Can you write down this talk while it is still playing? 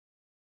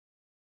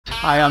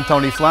Hi, I'm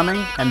Tony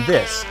Fleming, and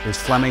this is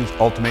Fleming's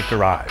Ultimate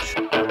Garage.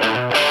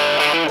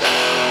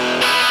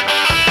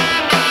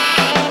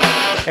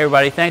 Hey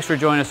everybody, thanks for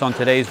joining us on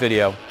today's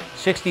video.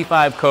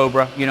 65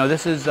 Cobra, you know,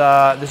 this is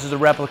a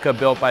replica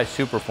built by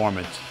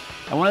Superformance.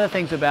 And one of the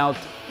things about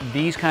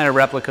these kind of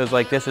replicas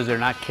like this is they're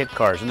not kit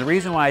cars. And the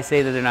reason why I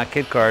say that they're not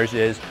kit cars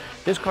is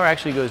this car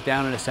actually goes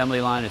down an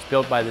assembly line. It's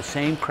built by the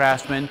same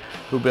craftsmen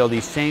who build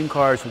these same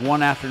cars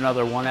one after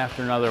another, one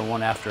after another,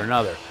 one after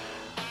another.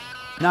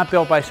 Not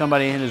built by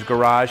somebody in his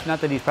garage, not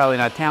that he's probably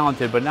not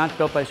talented, but not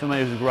built by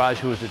somebody in his garage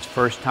who was its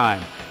first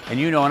time. And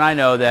you know and I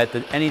know that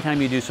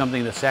anytime you do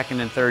something the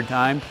second and third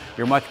time,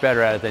 you're much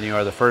better at it than you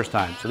are the first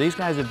time. So these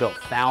guys have built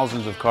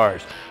thousands of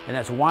cars, and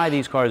that's why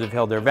these cars have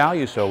held their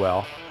value so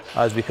well,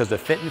 is because the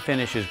fit and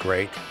finish is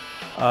great,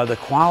 the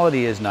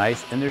quality is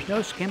nice, and there's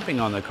no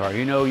skimping on the car.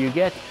 You know, you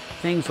get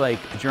things like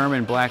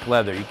German black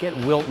leather, you get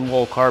Wilton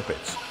wool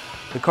carpets.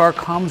 The car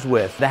comes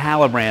with the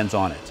Halibrands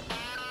on it.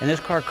 And this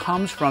car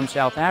comes from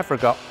South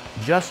Africa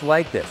just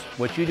like this.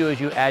 What you do is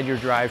you add your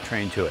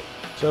drivetrain to it.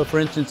 So for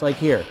instance, like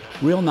here,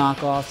 real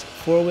knockoffs,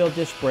 four-wheel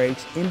disc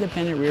brakes,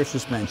 independent rear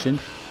suspension,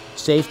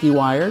 safety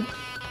wired.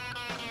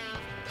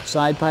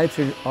 Side pipes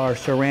are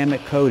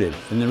ceramic coated.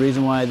 And the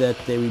reason why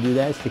we do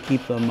that is to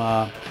keep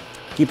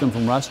them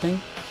from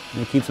rusting.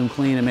 And it keeps them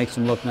clean and makes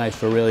them look nice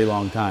for a really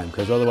long time,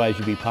 because otherwise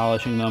you'd be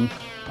polishing them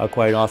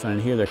quite often,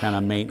 and here they're kind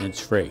of maintenance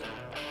free.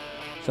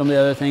 Some of the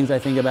other things I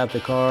think about the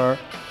car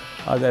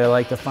that I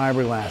like, the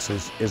fiberglass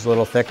is a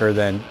little thicker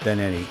than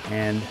any,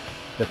 and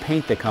the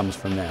paint that comes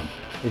from them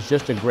is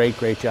just a great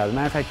job. As a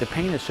matter of fact, the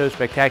paint is so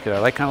spectacular.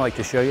 I'd kind of like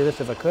to show you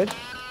this if I could.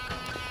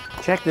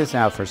 Check this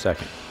out for a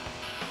second.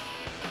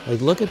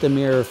 Like, look at the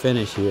mirror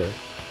finish here.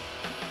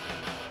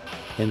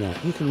 In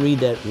that, you can read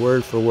that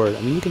word for word. I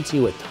mean, you can see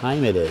what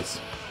time it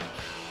is.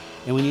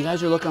 And when you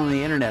guys are looking on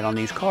the internet on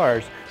these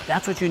cars,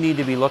 that's what you need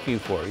to be looking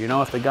for. You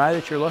know, if the guy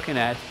that you're looking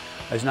at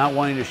is not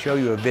wanting to show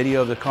you a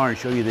video of the car and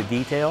show you the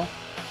detail,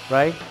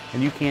 right?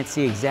 And you can't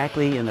see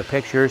exactly in the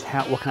pictures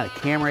what kind of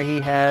camera he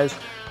has,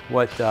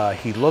 what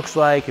he looks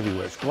like, if he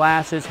wears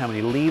glasses, how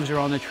many leaves are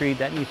on the tree.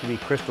 That needs to be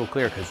crystal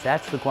clear, because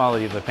that's the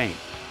quality of the paint.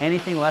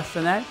 Anything less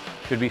than that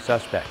should be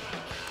suspect.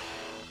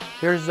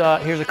 Here's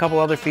a couple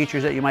other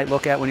features that you might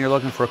look at when you're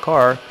looking for a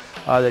car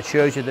that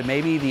shows you that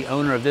maybe the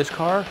owner of this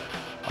car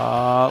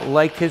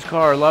liked his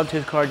car or loved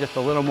his car just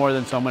a little more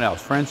than someone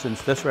else. For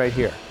instance, this right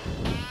here.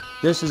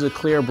 This is a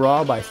clear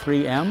bra by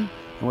 3M.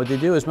 And what they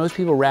do is most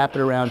people wrap it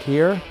around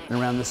here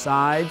and around the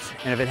sides,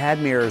 and if it had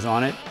mirrors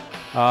on it,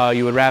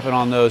 you would wrap it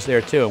on those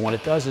there too. And what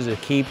it does is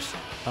it keeps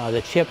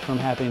the chip from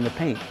happening to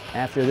paint.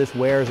 After this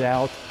wears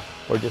out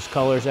or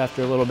discolors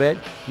after a little bit,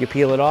 you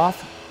peel it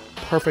off,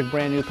 perfect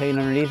brand new paint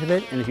underneath of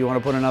it, and if you want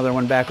to put another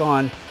one back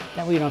on,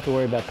 that way you don't have to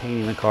worry about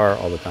painting the car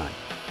all the time.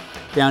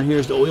 Down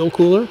here's the oil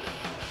cooler,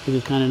 which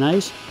is kind of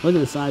nice. Look at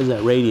the size of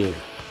that radiator.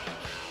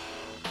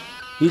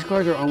 These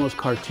cars are almost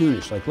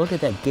cartoonish. Like, look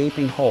at that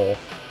gaping hole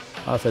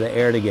for the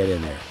air to get in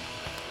there.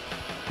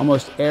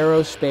 Almost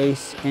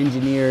aerospace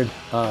engineered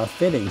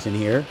fittings in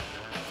here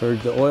for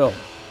the oil.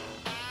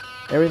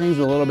 Everything's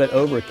a little bit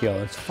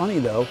overkill. It's funny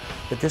though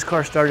that this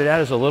car started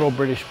out as a little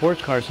British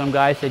sports car. Some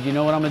guy said, you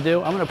know what I'm gonna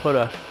do? I'm gonna put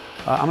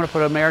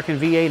an American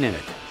V8 in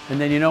it. And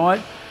then you know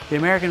what? The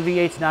American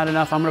V8's not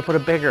enough. I'm gonna put a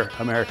bigger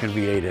American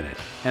V8 in it.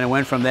 And it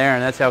went from there,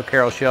 and that's how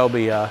Carroll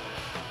Shelby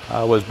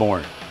was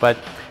born. But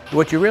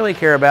what you really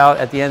care about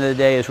at the end of the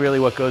day is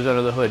really what goes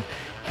under the hood.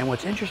 And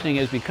what's interesting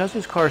is, because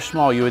this car is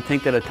small, you would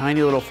think that a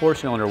tiny little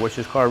four-cylinder, which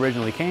this car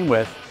originally came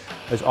with,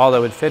 is all that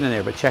would fit in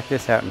there. But check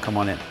this out and come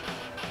on in.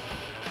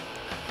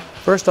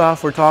 First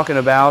off, we're talking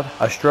about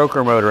a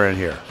stroker motor in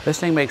here. This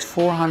thing makes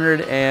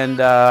 400 and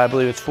I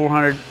believe it's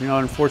 400, you know,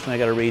 unfortunately I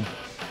got to read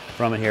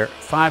from it here.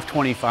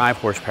 525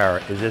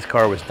 horsepower is this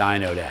car was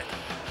dynoed at.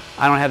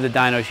 I don't have the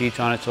dyno sheets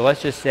on it, so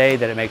let's just say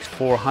that it makes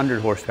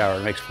 400 horsepower.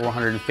 It makes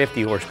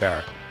 450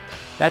 horsepower.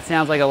 That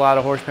sounds like a lot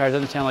of horsepower. It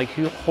doesn't sound like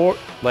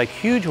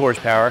huge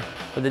horsepower,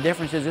 but the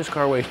difference is this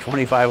car weighs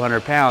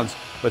 2,500 pounds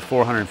with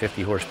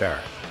 450 horsepower.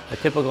 A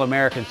typical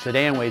American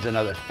sedan weighs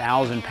another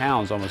 1,000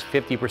 pounds, almost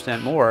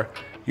 50% more.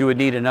 You would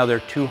need another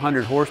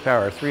 200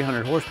 horsepower or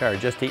 300 horsepower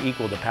just to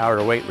equal the power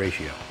to weight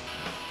ratio.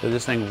 So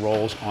this thing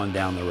rolls on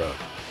down the road.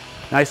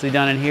 Nicely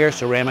done in here,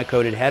 ceramic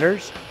coated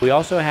headers. We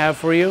also have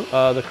for you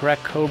the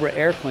correct Cobra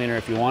air cleaner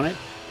if you want it,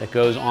 that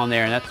goes on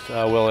there, and that's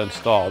we'll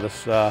install.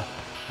 This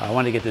I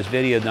wanted to get this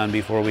video done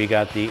before we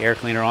got the air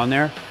cleaner on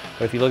there,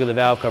 but if you look at the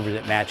valve covers,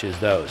 it matches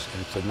those.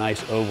 And it's a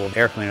nice oval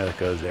air cleaner that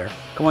goes there.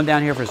 Come on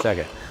down here for a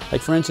second.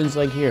 Like for instance,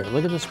 like here,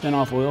 look at the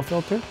spin-off oil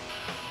filter,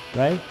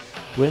 right?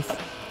 With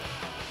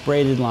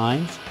braided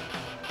lines.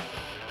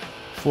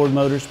 Ford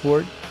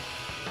Motorsport,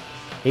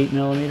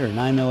 8mm or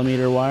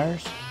 9mm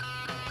wires.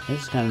 And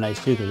this is kind of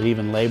nice too, because it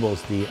even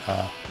labels the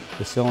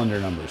cylinder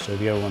numbers. So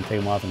if you ever want to take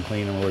them off and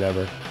clean them or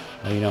whatever,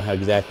 you know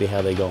exactly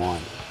how they go on.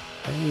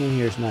 Everything in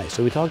here is nice.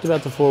 So we talked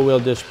about the four-wheel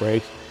disc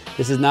brakes.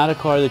 This is not a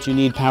car that you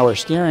need power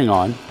steering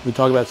on. We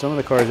talked about some of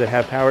the cars that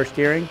have power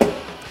steering.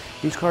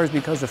 These cars,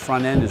 because the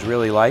front end is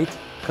really light,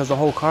 because the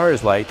whole car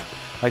is light,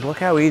 like look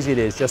how easy it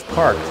is just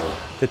parked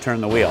to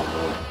turn the wheel.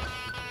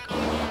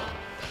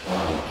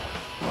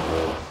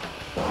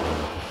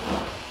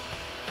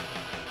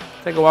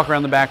 take a walk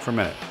around the back for a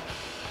minute.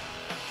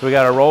 So we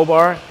got a roll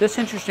bar. This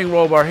interesting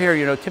roll bar here,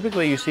 you know,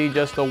 typically you see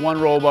just the one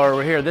roll bar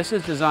over here. This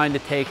is designed to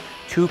take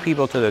 2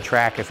 people to the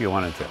track if you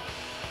wanted to.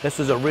 This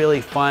is a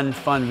really fun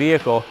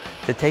vehicle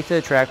to take to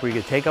the track where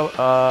you could take you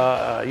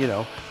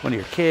know, one of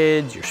your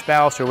kids, your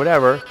spouse or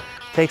whatever,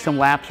 take some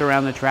laps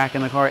around the track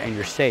in the car and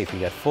you're safe. You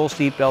got full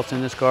seat belts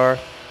in this car.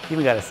 You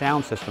even got a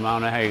sound system. I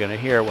don't know how you're gonna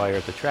hear it while you're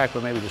at the track,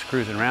 but maybe just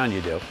cruising around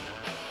you do.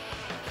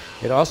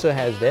 It also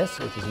has this,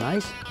 which is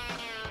nice.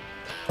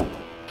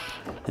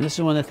 And this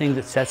is one of the things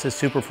that sets the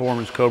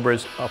Superformance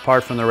Cobras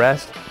apart from the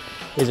rest,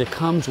 is it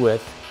comes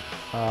with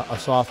a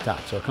soft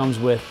top. So it comes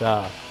with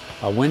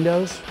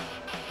windows,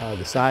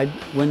 the side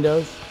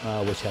windows,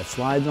 which have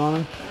slides on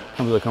them.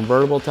 Comes with a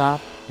convertible top,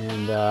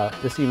 and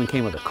this even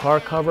came with a car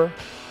cover.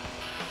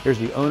 Here's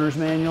the owner's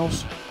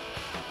manuals.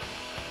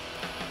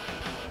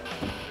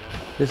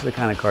 This is the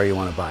kind of car you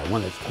want to buy,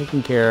 one that's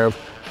taken care of,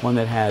 one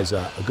that has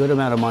a good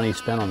amount of money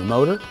spent on the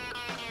motor,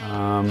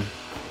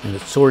 and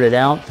it's sorted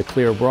out, the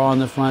clear bra in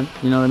the front,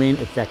 you know what I mean?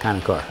 It's that kind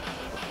of car.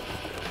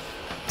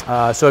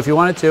 So if you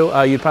wanted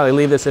to, you'd probably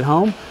leave this at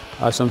home.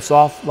 Some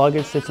soft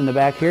luggage sits in the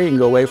back here. You can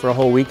go away for a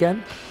whole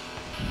weekend.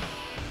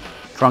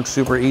 Trunk's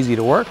super easy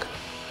to work.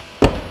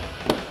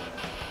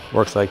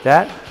 Works like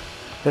that.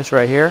 This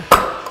right here,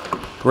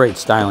 great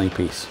styling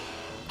piece.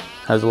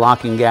 Has a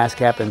locking gas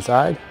cap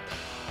inside.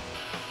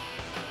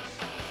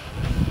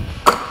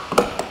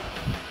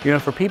 You know,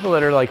 for people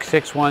that are like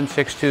 6'1",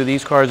 6'2",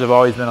 these cars have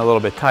always been a little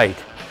bit tight.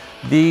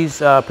 These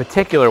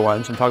particular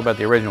ones, I'm talking about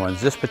the original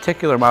ones, this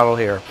particular model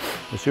here,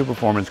 the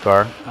Superformance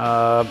car,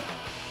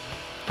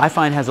 I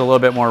find has a little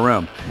bit more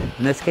room.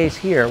 In this case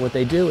here, what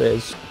they do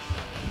is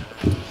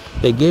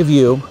they give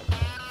you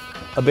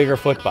a bigger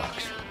foot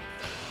box.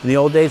 In the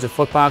old days, the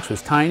foot box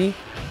was tiny.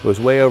 It was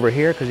way over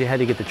here because you had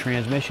to get the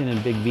transmission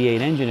and big V8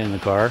 engine in the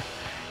car.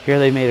 Here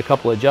they made a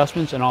couple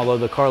adjustments, and although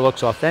the car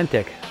looks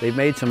authentic, they've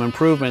made some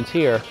improvements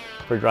here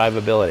for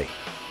drivability.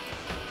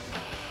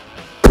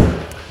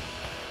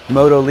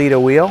 Moto Lita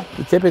wheel.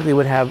 You typically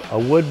would have a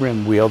wood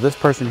rim wheel. This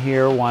person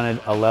here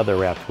wanted a leather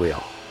wrapped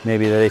wheel.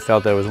 Maybe they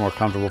felt that it was more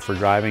comfortable for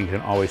driving. You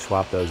can always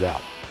swap those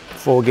out.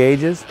 Full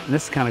gauges, and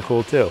this is kind of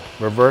cool too.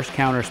 Reverse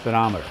counter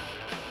speedometer.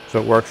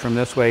 So it works from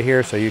this way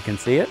here so you can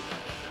see it.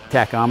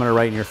 Tachometer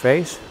right in your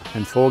face.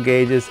 And full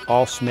gauges,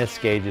 all Smith's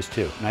gauges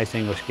too. Nice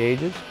English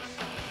gauges.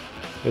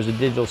 There's a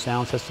digital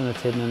sound system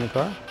that's hidden in the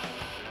car.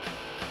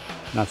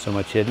 Not so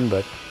much hidden,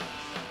 but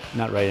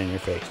not right in your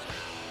face.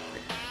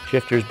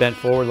 Shifter's bent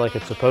forward like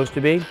it's supposed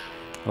to be.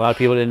 A lot of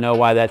people didn't know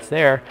why that's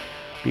there.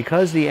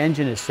 Because the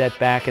engine is set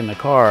back in the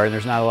car and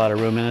there's not a lot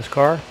of room in this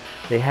car,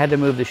 they had to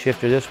move the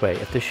shifter this way.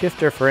 If the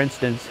shifter, for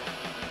instance,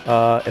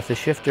 if the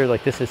shifter,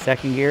 like this is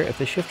second gear, if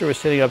the shifter was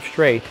sitting up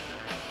straight,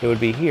 it would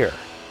be here.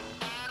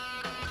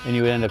 And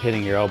you would end up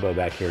hitting your elbow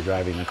back here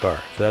driving the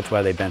car. So that's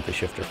why they bent the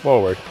shifter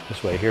forward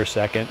this way. Here's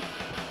second,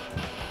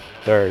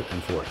 third,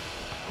 and fourth.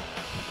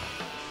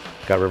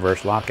 Got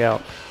reverse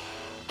lockout.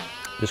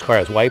 This car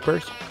has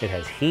wipers. It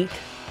has heat.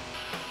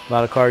 A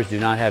lot of cars do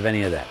not have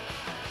any of that.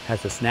 It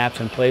has the snaps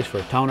in place for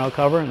a tonneau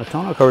cover, and the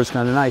tonneau cover is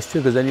kind of nice too,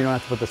 because then you don't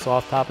have to put the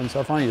soft top and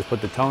stuff on. You just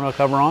put the tonneau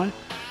cover on.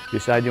 You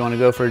decide you want to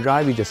go for a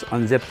drive, you just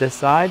unzip this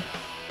side,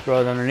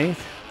 throw it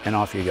underneath, and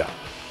off you go.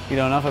 You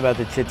know enough about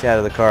the chit-chat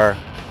of the car.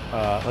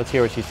 Let's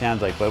hear what she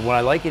sounds like. But what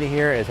I'd like you to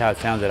hear is how it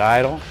sounds at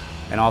idle,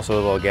 and also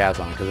a little gas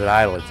on it, because at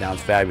idle it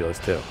sounds fabulous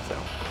too. So.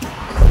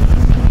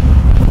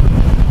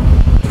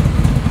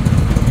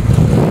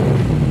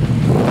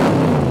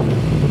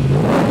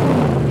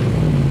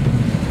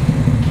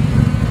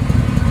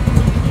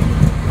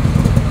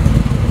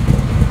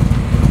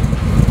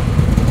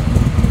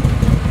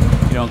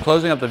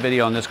 Closing up the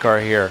video on this car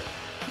here,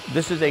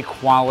 this is a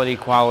quality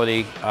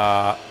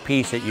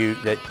piece that you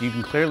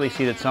can clearly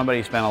see that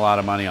somebody spent a lot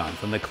of money on.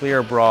 From the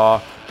clear bra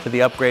to the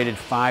upgraded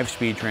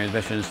 5-speed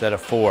transmission instead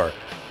of 4.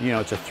 You know,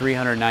 it's a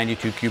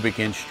 392 cubic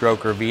inch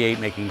stroker V8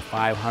 making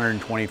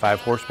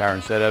 525 horsepower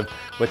instead of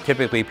what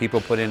typically people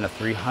put in a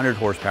 300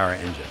 horsepower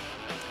engine.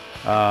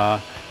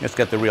 It's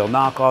got the real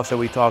knockoffs that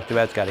we talked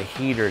about. It's got a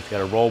heater. It's got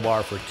a roll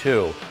bar for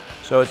 2.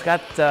 So it's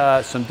got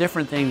some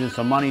different things and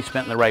some money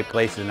spent in the right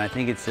places, and I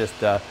think it's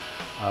just a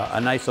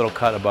nice little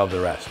cut above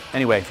the rest.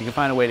 Anyway, if you can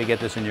find a way to get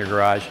this in your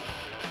garage,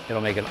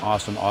 it'll make an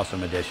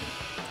awesome addition.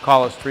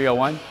 Call us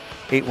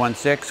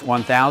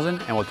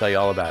 301-816-1000 and we'll tell you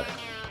all about it.